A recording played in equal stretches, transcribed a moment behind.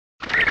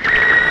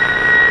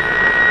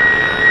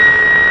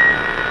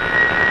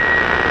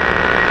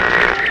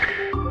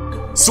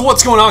So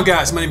what's going on,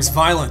 guys? My name is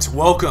Violent.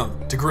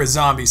 Welcome to Grizz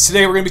Zombies.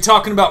 Today we're going to be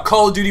talking about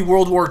Call of Duty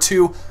World War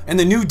II and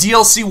the new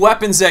DLC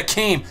weapons that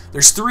came.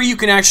 There's 3 you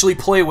can actually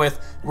play with.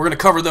 We're going to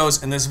cover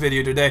those in this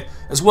video today.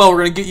 As well,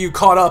 we're going to get you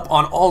caught up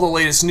on all the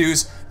latest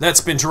news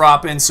that's been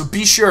dropping. So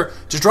be sure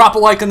to drop a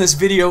like on this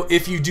video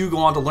if you do go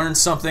on to learn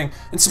something.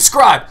 And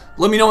subscribe.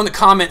 Let me know in the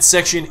comment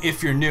section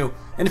if you're new.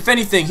 And if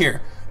anything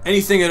here,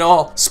 anything at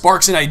all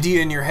sparks an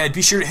idea in your head,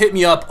 be sure to hit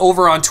me up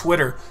over on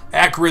Twitter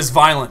at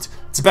GrizzViolent.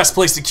 It's the best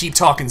place to keep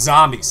talking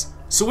zombies.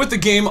 So with the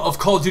game of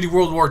Call of Duty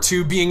World War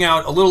II being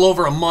out a little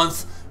over a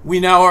month,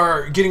 we now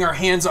are getting our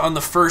hands on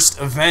the first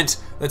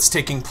event that's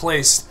taking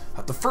place.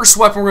 The first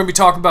weapon we're going to be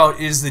talking about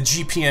is the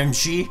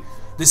GPMG.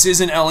 This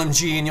is an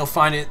LMG and you'll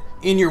find it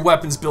in your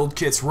weapons build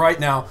kits right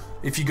now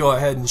if you go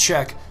ahead and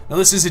check. Now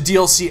this is a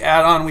DLC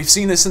add-on. We've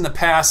seen this in the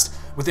past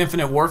with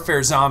Infinite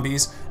Warfare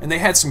zombies, and they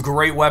had some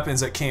great weapons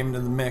that came into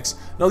the mix.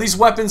 Now these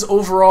weapons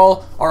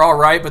overall are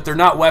alright, but they're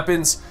not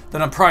weapons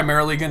that I'm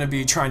primarily going to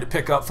be trying to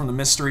pick up from the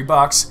mystery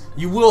box.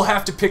 You will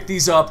have to pick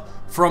these up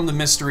from the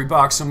mystery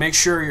box, so make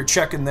sure you're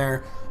checking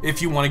there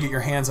if you want to get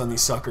your hands on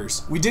these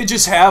suckers. We did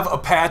just have a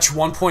patch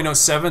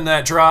 1.07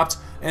 that dropped,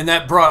 and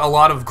that brought a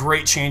lot of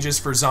great changes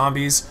for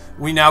zombies.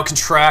 We now can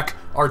track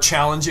our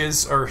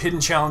challenges, or hidden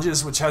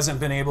challenges, which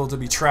hasn't been able to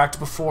be tracked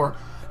before.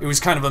 It was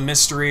kind of a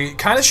mystery. It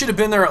kind of should have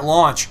been there at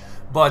launch,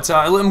 but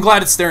I'm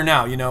glad it's there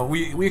now. You know,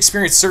 we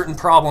experienced certain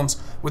problems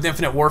with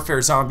Infinite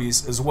Warfare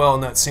zombies as well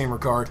in that same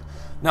regard.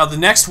 Now the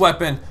next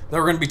weapon that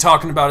we're going to be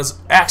talking about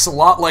acts a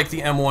lot like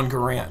the M1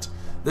 Garand.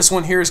 This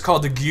one here is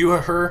called the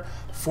Gewehr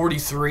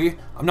 43.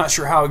 I'm not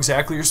sure how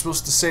exactly you're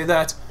supposed to say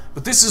that,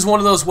 but this is one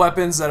of those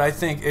weapons that I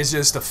think is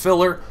just a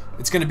filler.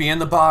 It's going to be in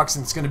the box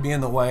and it's going to be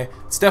in the way.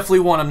 It's definitely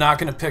one I'm not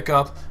going to pick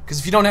up, because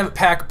if you don't have it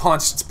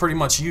pack-a-punch, it's pretty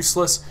much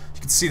useless. You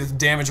can see that the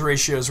damage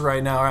ratios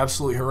right now are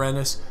absolutely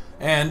horrendous,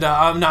 and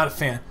I'm not a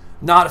fan.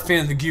 Not a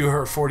fan of the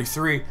Gewehr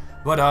 43,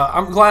 but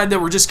I'm glad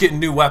that we're just getting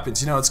new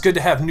weapons. You know, it's good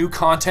to have new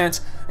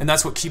content, and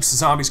that's what keeps the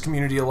zombies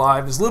community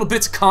alive. There's little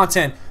bits of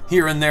content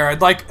here and there.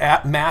 I'd like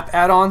map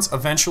add-ons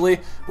eventually,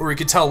 where we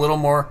could tell a little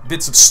more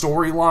bits of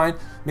storyline,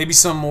 maybe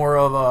some more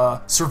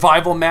of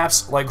survival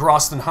maps like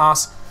Grost and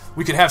Haas.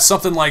 We could have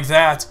something like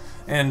that,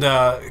 and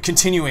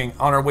continuing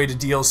on our way to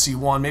DLC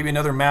 1, maybe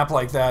another map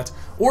like that,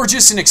 or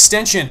just an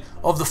extension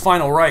of the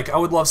final Reich. I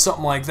would love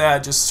something like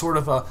that, just sort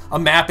of a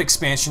map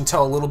expansion,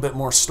 tell a little bit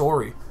more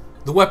story.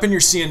 The weapon you're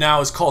seeing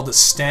now is called the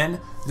Sten.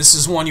 This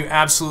is one you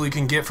absolutely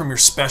can get from your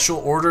special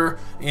order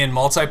in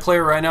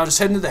multiplayer right now. Just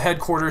head into the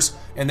headquarters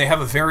and they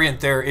have a variant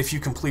there if you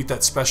complete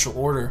that special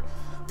order.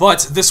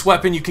 But this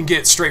weapon you can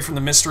get straight from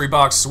the mystery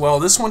box as well.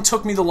 This one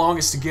took me the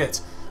longest to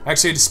get. I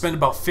actually had to spend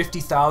about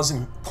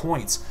 50,000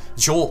 points,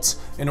 jolts,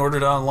 in order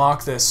to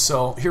unlock this.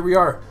 So here we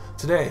are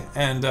today.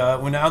 And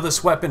now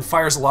this weapon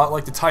fires a lot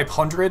like the Type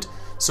 100.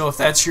 So if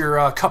that's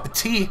your cup of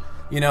tea,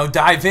 you know,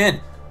 dive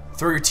in.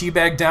 Throw your tea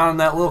bag down in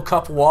that little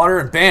cup of water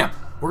and bam!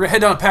 We're going to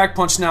head down to Pack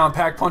Punch now and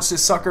Pack Punch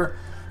this sucker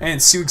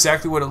and see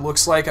exactly what it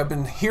looks like. I've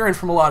been hearing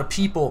from a lot of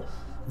people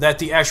that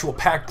the actual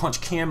Pack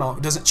Punch camo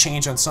doesn't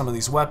change on some of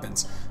these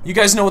weapons. You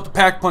guys know what the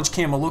Pack Punch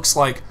camo looks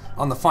like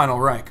on the final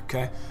Reich,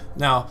 okay?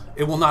 Now,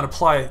 it will not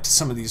apply to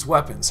some of these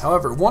weapons.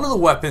 However, one of the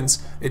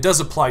weapons it does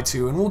apply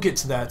to, and we'll get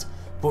to that,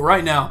 but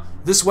right now,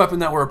 this weapon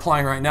that we're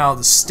applying right now,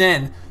 the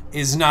Sten,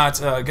 is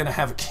not going to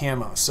have a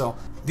camo. So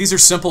these are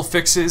simple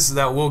fixes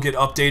that will get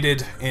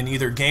updated in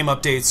either game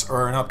updates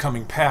or an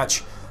upcoming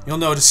patch. You'll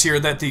notice here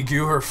that the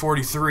Gewehr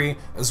 43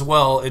 as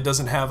well, it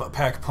doesn't have a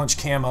pack-a-punch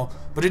camo,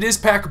 but it is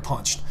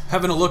pack-a-punched.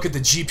 Having a look at the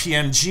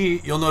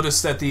GPMG, you'll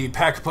notice that the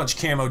pack-a-punch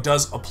camo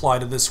does apply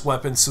to this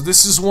weapon. So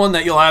this is one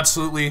that you'll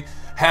absolutely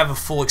have a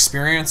full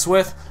experience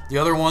with. The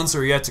other ones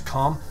are yet to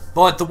come,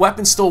 but the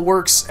weapon still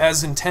works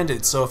as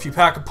intended. So if you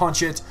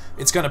pack-a-punch it,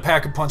 it's going to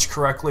pack-a-punch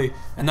correctly,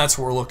 and that's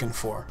what we're looking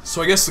for.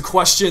 So I guess the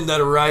question that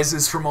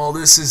arises from all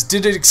this is,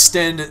 did it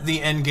extend the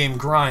endgame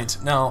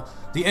grind? Now,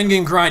 the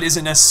endgame grind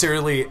isn't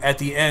necessarily at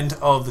the end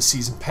of the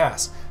season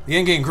pass. The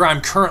endgame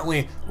grind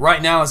currently,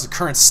 right now, is the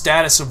current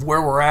status of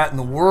where we're at in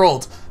the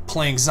world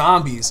playing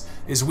zombies,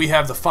 is we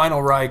have the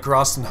final Reich,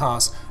 Grost and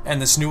Haas,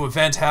 and this new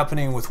event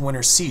happening with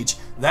Winter Siege.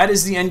 That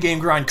is the endgame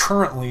grind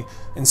currently,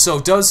 and so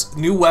does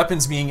new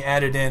weapons being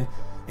added in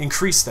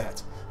increase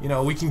that? You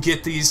know, we can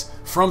get these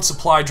from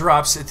supply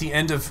drops at the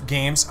end of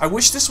games. I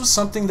wish this was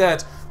something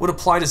that would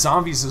apply to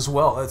zombies as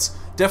well. That's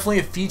definitely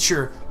a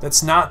feature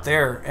that's not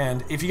there,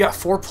 and if you got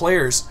 4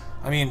 players,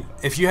 I mean,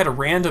 if you had a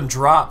random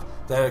drop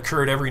that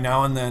occurred every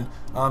now and then,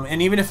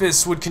 and even if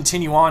this would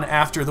continue on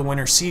after the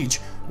Winter Siege,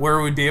 where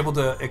we'd be able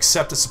to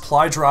accept a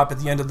supply drop at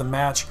the end of the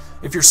match,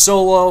 if you're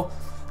solo,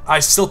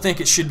 I still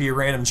think it should be a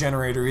random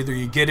generator. Either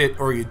you get it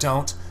or you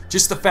don't.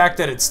 Just the fact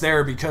that it's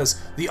there,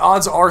 because the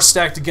odds are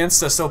stacked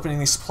against us opening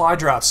these supply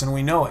drops, and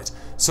we know it.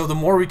 So the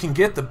more we can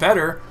get, the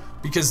better,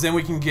 because then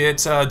we can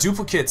get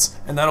duplicates,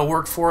 and that'll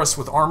work for us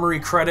with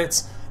armory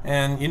credits,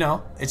 and you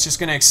know, it's just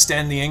going to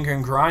extend the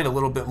endgame grind a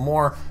little bit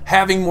more,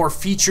 having more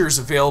features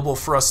available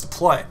for us to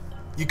play.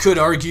 You could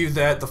argue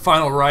that the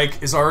final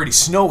Reich is already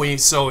snowy,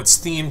 so it's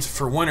themed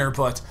for winter,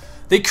 but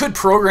They could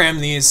program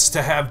these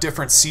to have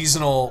different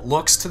seasonal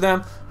looks to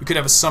them. We could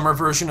have a summer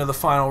version of the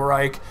Final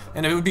Reich,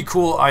 and it would be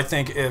cool, I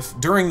think, if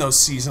during those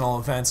seasonal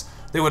events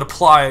they would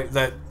apply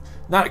that,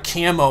 not a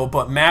camo,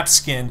 but map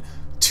skin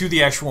to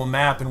the actual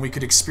map, and we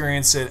could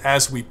experience it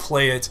as we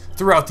play it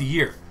throughout the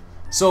year.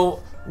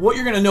 So what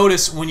you're going to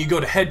notice when you go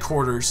to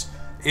headquarters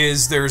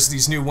is there's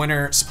these new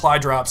winter supply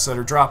drops that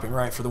are dropping,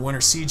 right, for the Winter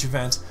Siege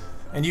event,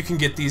 and you can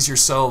get these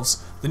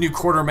yourselves. The new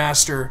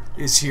quartermaster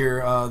is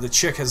here, the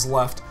chick has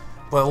left,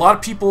 but a lot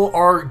of people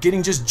are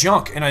getting just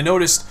junk, and I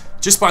noticed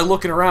just by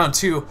looking around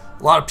too,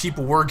 a lot of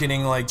people were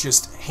getting like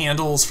just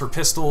handles for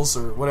pistols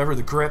or whatever,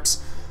 the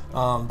grips,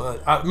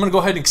 but I'm going to go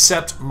ahead and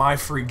accept my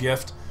free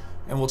gift,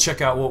 and we'll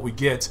check out what we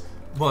get.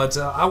 But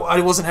I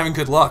wasn't having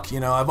good luck, you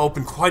know. I've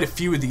opened quite a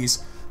few of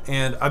these,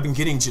 and I've been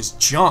getting just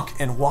junk.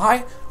 And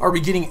why are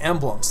we getting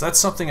emblems? That's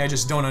something I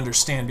just don't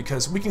understand,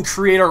 because we can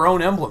create our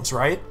own emblems,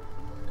 right?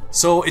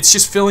 So it's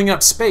just filling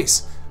up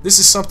space. This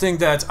is something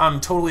that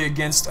I'm totally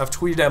against. I've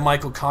tweeted at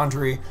Michael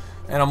Condrey,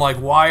 and I'm like,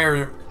 why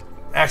are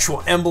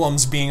actual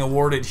emblems being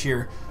awarded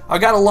here? I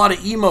got a lot of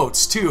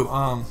emotes too.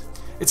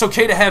 It's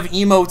okay to have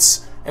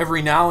emotes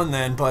every now and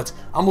then, but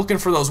I'm looking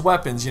for those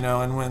weapons, you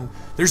know, and when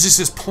there's just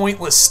this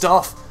pointless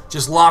stuff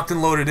just locked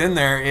and loaded in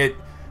there,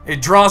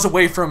 it draws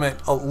away from it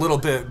a little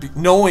bit,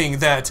 knowing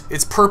that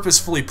it's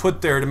purposefully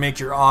put there to make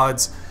your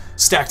odds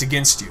stacked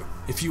against you.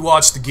 If you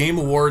watched the Game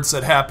Awards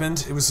that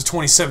happened, it was the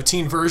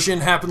 2017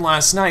 version, happened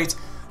last night,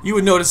 you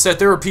would notice that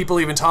there were people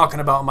even talking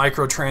about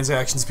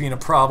microtransactions being a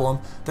problem,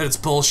 that it's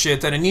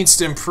bullshit, that it needs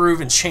to improve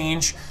and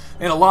change,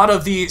 and a lot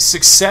of the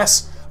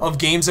success of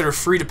games that are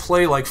free to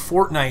play like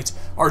Fortnite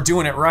are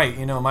doing it right.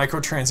 You know,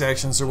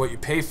 microtransactions are what you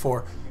pay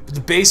for, but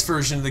the base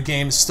version of the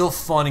game is still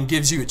fun and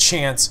gives you a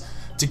chance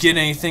to get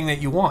anything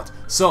that you want.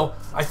 So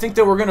I think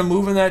that we're going to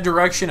move in that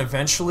direction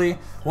eventually,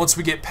 once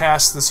we get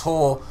past this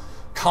whole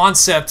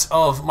concept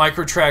of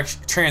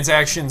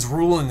microtransactions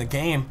ruling the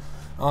game.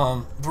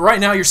 But right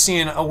now you're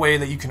seeing a way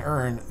that you can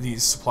earn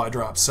these supply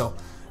drops. So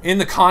in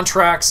the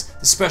contracts,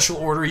 the special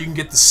order, you can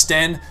get the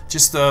Sten,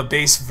 just the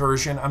base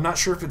version. I'm not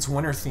sure if it's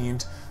winter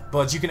themed,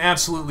 but you can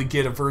absolutely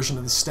get a version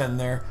of the Sten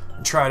there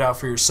and try it out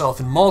for yourself.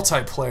 In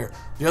multiplayer,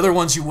 the other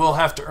ones you will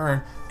have to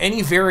earn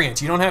any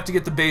variant. You don't have to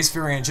get the base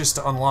variant just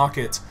to unlock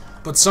it.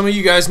 But some of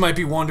you guys might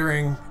be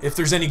wondering if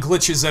there's any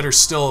glitches that are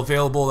still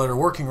available that are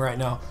working right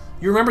now.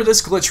 You remember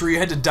this glitch where you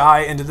had to die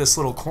into this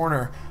little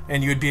corner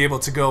and you would be able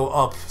to go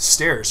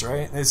upstairs,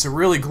 right? It's a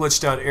really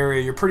glitched out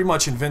area. You're pretty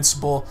much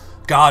invincible,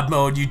 God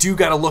mode. You do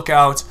got to look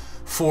out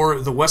for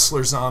the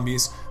Wessler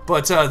zombies,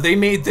 but they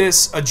made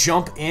this a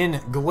jump in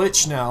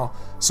glitch now.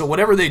 So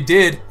whatever they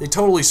did, they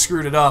totally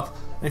screwed it up.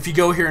 And if you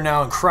go here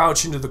now and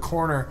crouch into the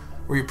corner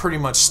where you're pretty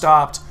much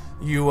stopped,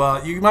 you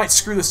might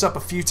screw this up a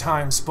few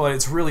times, but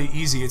it's really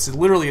easy. It's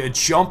literally a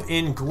jump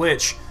in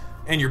glitch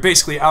and you're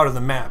basically out of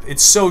the map.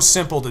 It's so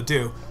simple to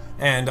do.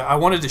 And I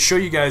wanted to show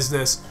you guys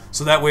this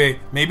so that way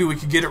maybe we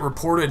could get it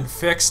reported and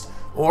fixed,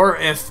 or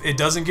if it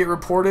doesn't get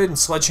reported and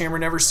Sledgehammer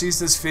never sees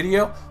this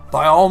video,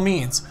 by all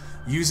means,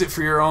 use it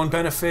for your own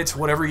benefit,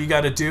 whatever you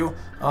got to do.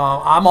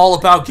 I'm all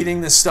about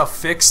getting this stuff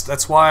fixed.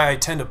 That's why I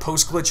tend to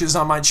post glitches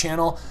on my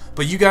channel,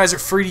 but you guys are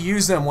free to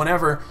use them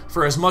whenever,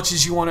 for as much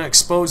as you want to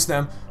expose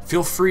them.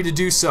 Feel free to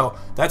do so.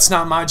 That's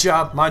not my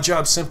job. My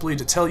job's simply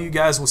to tell you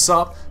guys what's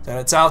up, that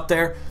it's out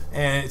there,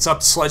 and it's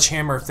up to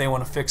Sledgehammer if they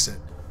want to fix it.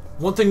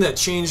 One thing that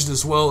changed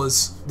as well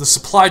is the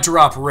supply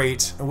drop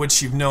rate,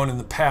 which you've known in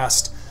the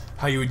past,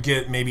 how you would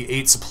get maybe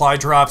 8 supply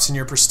drops in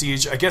your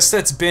prestige. I guess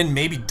that's been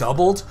maybe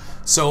doubled,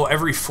 so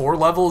every 4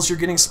 levels you're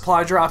getting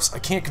supply drops. I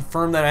can't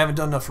confirm that, I haven't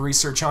done enough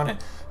research on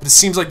it, but it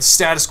seems like the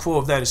status quo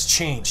of that has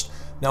changed.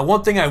 Now,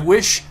 one thing I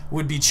wish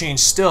would be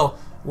changed still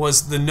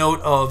was the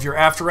note of your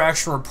after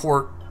action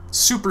report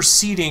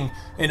superseding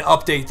an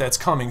update that's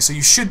coming. So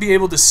you should be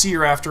able to see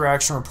your after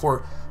action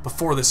report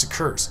before this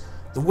occurs.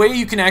 The way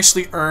you can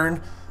actually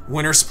earn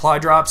winter supply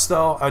drops,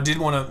 though, I did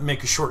want to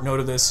make a short note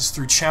of this, is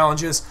through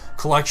challenges,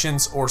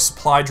 collections, or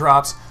supply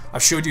drops.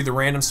 I've showed you the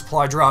random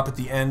supply drop at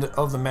the end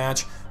of the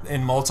match.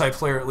 In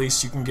multiplayer, at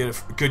least, you can get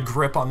a good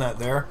grip on that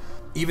there.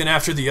 Even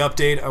after the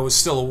update, I was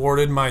still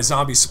awarded my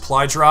zombie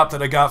supply drop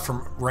that I got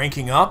from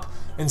ranking up,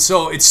 and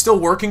so it's still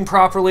working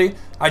properly.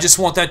 I just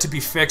want that to be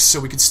fixed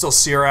so we can still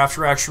see our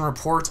after action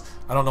report.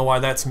 I don't know why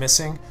that's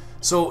missing.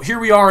 So here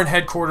we are in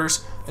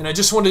headquarters, and I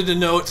just wanted to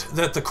note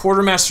that the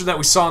quartermaster that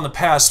we saw in the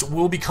past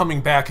will be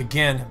coming back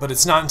again, but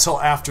it's not until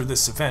after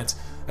this event.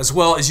 As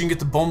well as you can get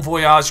the Bon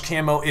Voyage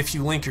camo if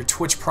you link your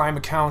Twitch Prime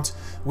account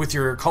with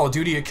your Call of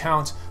Duty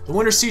account. The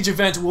Winter Siege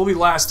event will be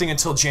lasting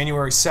until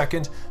January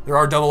 2nd. There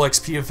are double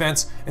XP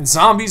events, and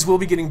zombies will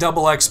be getting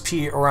double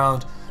XP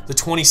around the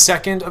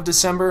 22nd of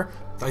December.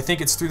 I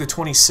think it's through the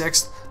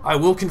 26th. I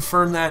will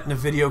confirm that in a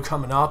video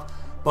coming up,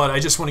 but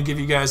I just want to give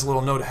you guys a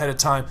little note ahead of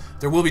time.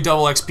 There will be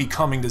double XP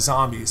coming to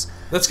zombies.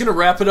 That's going to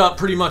wrap it up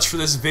pretty much for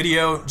this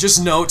video.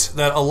 Just note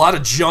that a lot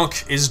of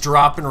junk is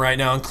dropping right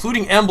now,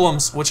 including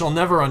emblems, which I'll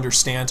never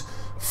understand,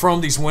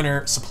 from these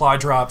winter supply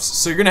drops.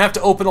 So you're going to have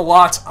to open a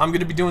lot. I'm going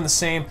to be doing the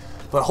same,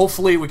 but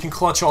hopefully we can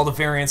clutch all the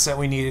variants that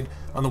we needed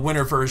on the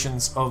winter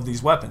versions of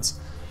these weapons.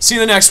 See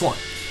you in the next one.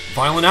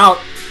 Violent out.